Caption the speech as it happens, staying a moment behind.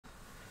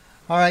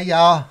All right,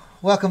 y'all.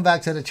 Welcome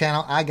back to the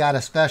channel. I got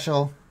a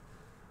special,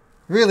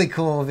 really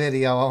cool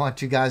video I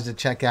want you guys to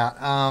check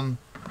out.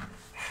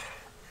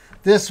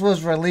 This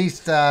was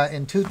released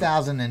in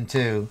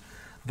 2002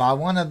 by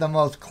one of the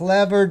most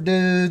clever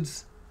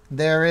dudes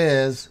there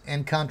is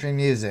in country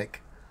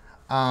music.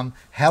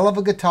 Hell of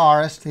a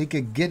guitarist. He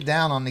could get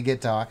down on the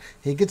guitar.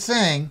 He could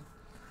sing.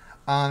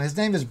 His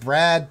name is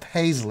Brad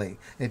Paisley.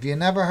 If you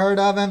never heard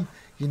of him,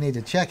 you need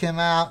to check him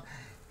out.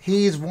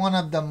 He's one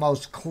of the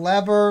most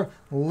clever,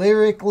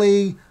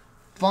 lyrically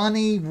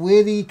funny,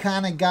 witty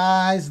kind of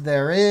guys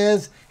there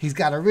is. He's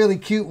got a really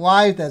cute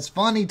wife that's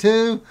funny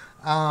too.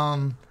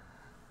 And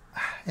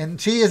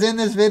she is in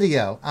this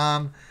video.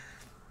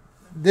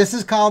 This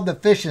is called the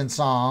Fishing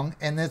Song,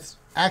 and it's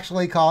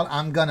actually called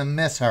I'm Gonna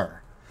Miss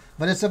Her.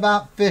 But it's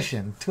about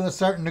fishing to a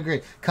certain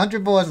degree. Country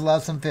boys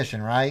love some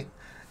fishing, right?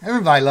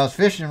 Everybody loves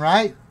fishing,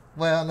 right?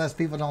 Well, unless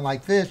people don't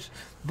like fish.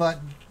 But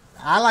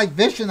I like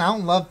fishing. I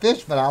don't love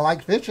fish, but I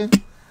like fishing.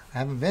 I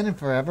haven't been in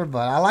forever,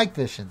 but I like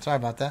fishing. Sorry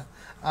about that.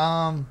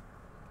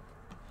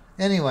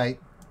 Anyway,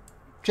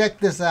 check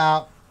this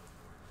out.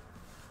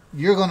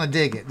 You're going to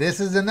dig it. This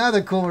is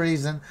another cool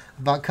reason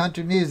about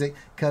country music,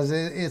 because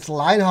it's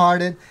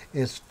lighthearted,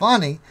 it's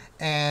funny,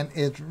 and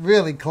it's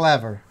really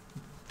clever.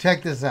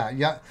 Check this out.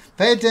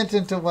 Pay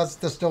attention to what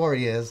the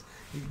story is.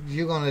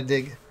 You're going to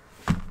dig it.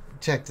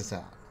 Check this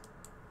out.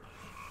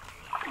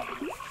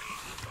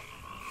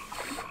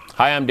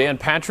 Hi, I'm Dan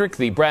Patrick.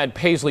 The Brad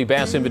Paisley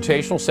Bass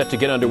Invitational set to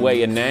get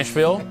underway in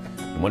Nashville.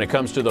 And when it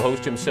comes to the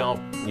host himself,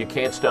 you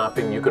can't stop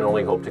him. You can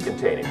only hope to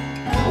contain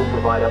him. We'll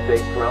provide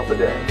updates throughout the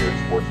day here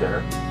at Sports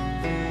Center.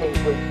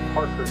 Paisley,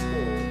 Parker,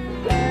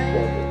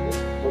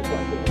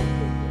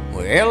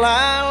 well,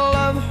 I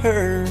love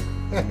her,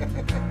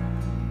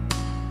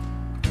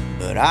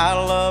 but I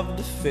love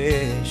to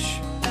fish.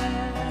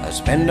 I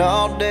spend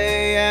all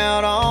day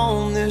out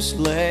on this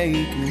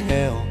lake, and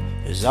hell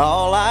is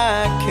all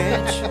I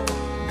catch.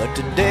 But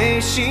today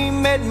she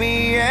met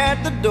me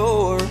at the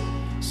door,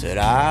 said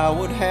I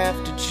would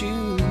have to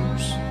choose.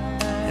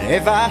 And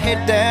if I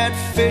hit that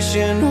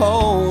fishing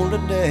hole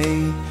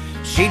today,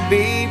 she'd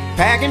be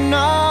packing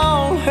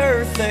all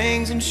her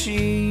things and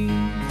she'd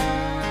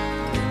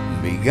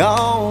be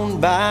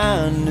gone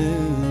by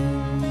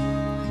noon.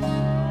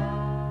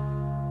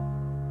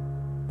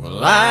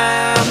 Well,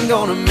 I'm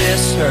gonna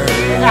miss her.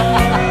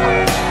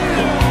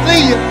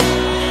 See ya.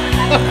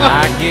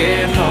 I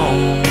get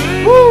home.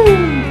 Woo!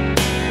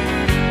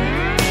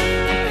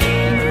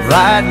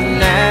 Right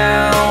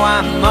now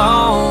I'm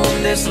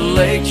on this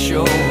lake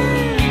shore,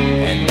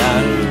 and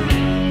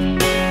I'm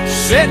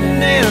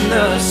sitting in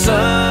the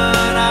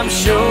sun. I'm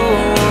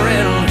sure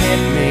it'll hit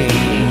me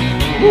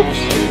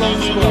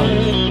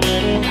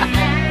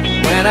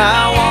when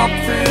I walk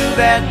through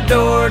that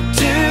door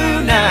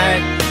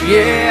tonight.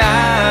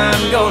 Yeah,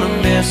 I'm gonna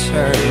miss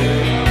her.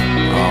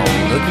 Oh,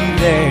 looky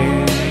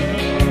there,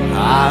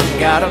 I've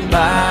got a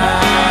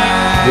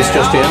bite. This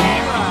just in,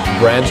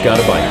 Brad's got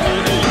a bite.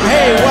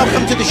 Hey,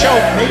 welcome to the show.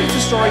 Maybe it's a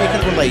story you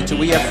can relate to.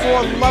 We have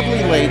four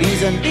lovely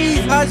ladies, and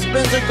these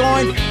husbands are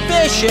going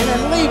fishing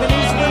and leaving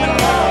these women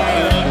alone.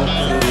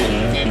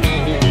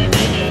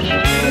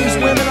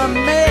 These women are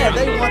mad.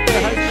 They want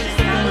their husbands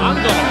to be. I'm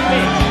going to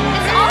fish.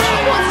 That's all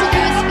he wants to do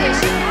is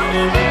fish.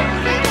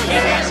 He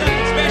has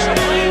something special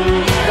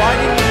planned. Why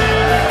didn't you?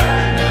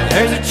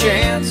 There's a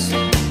chance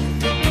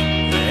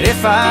that if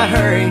I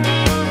hurry,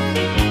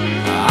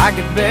 I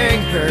could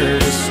beg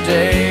her to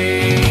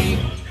stay.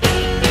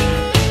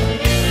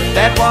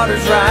 That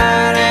water's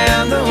right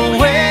and the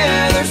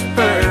weather's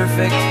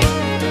perfect.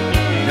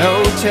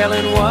 No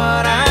telling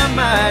what I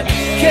might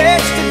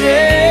catch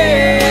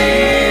today.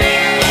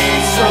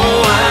 So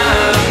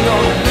I'm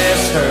gonna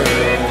miss her.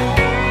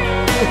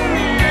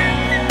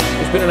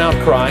 There's been an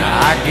outcry.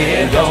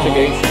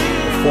 Investigation.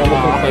 A formal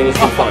complaint has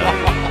been filed.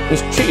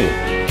 He's cheated.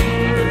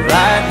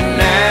 Right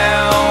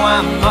now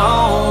I'm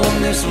on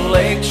this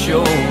lake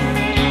shore,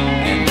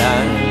 and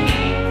I'm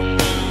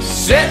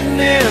sitting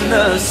in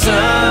the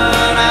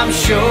sun. I'm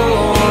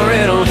sure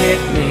it'll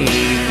hit me.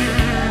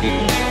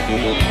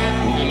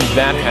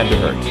 That had to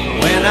hurt.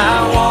 When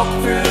I walk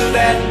through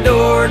that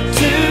door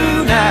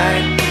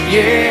tonight,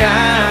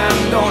 yeah,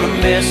 I'm gonna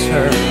miss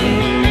her.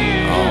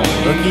 Oh,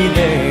 looky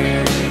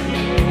there,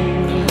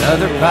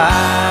 another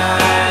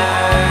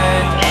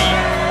bite.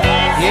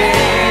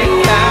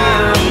 Yeah,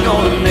 I'm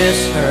gonna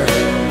miss her.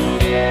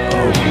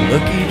 Oh,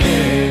 looky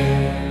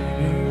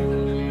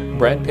there.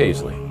 Brad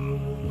Paisley,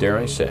 dare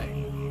I say,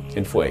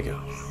 in fuego.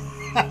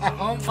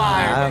 On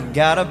fire. I've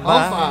got a On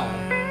bite.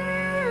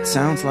 fire.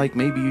 Sounds like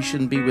maybe you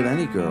shouldn't be with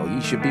any girl. You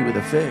should be with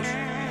a fish.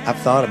 I've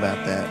thought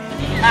about that.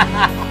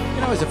 You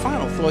know, as a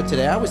final thought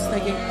today, I was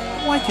thinking,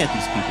 why can't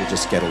these people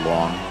just get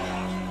along?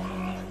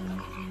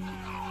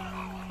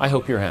 I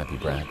hope you're happy,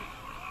 Brad.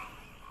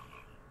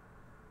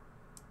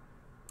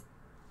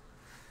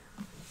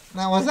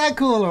 Now, was that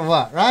cool or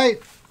what,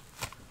 right?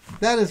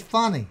 That is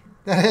funny.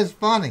 That is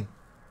funny,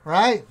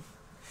 right?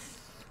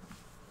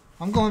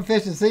 I'm going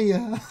fishing. See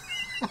ya.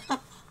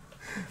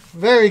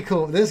 Very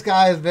cool. This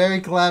guy is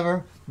very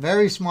clever.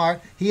 Very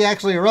smart. He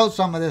actually wrote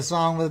some of this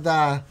song with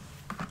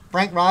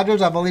Frank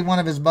Rogers, I believe one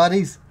of his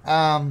buddies,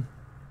 who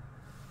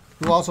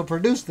also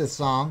produced this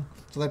song.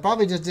 So they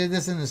probably just did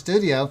this in the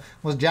studio,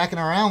 was jacking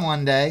around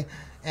one day,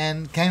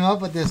 and came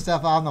up with this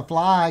stuff on the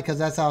fly, because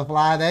that's how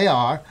fly they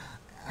are.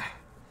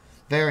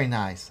 Very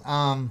nice.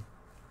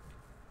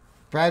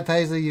 Brad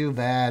Paisley, you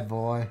bad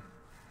boy.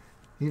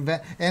 You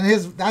bad. And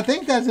I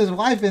think that's his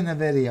wife in the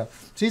video.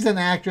 She's an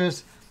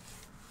actress.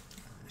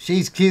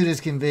 She's cute as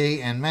can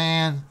be, and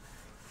man,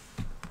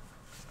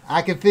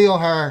 I could feel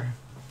her,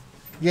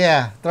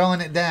 throwing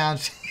it down.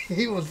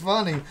 She was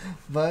funny,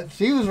 but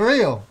she was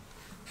real.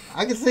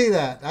 I can see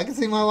that. I can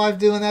see my wife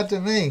doing that to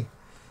me.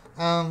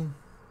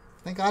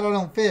 Thank God I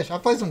don't fish. I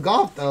play some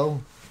golf,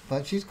 though,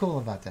 but she's cool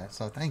about that,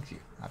 so thank you.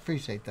 I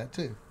appreciate that,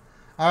 too.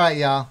 All right,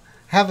 y'all.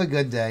 Have a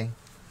good day.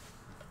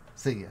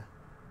 See ya.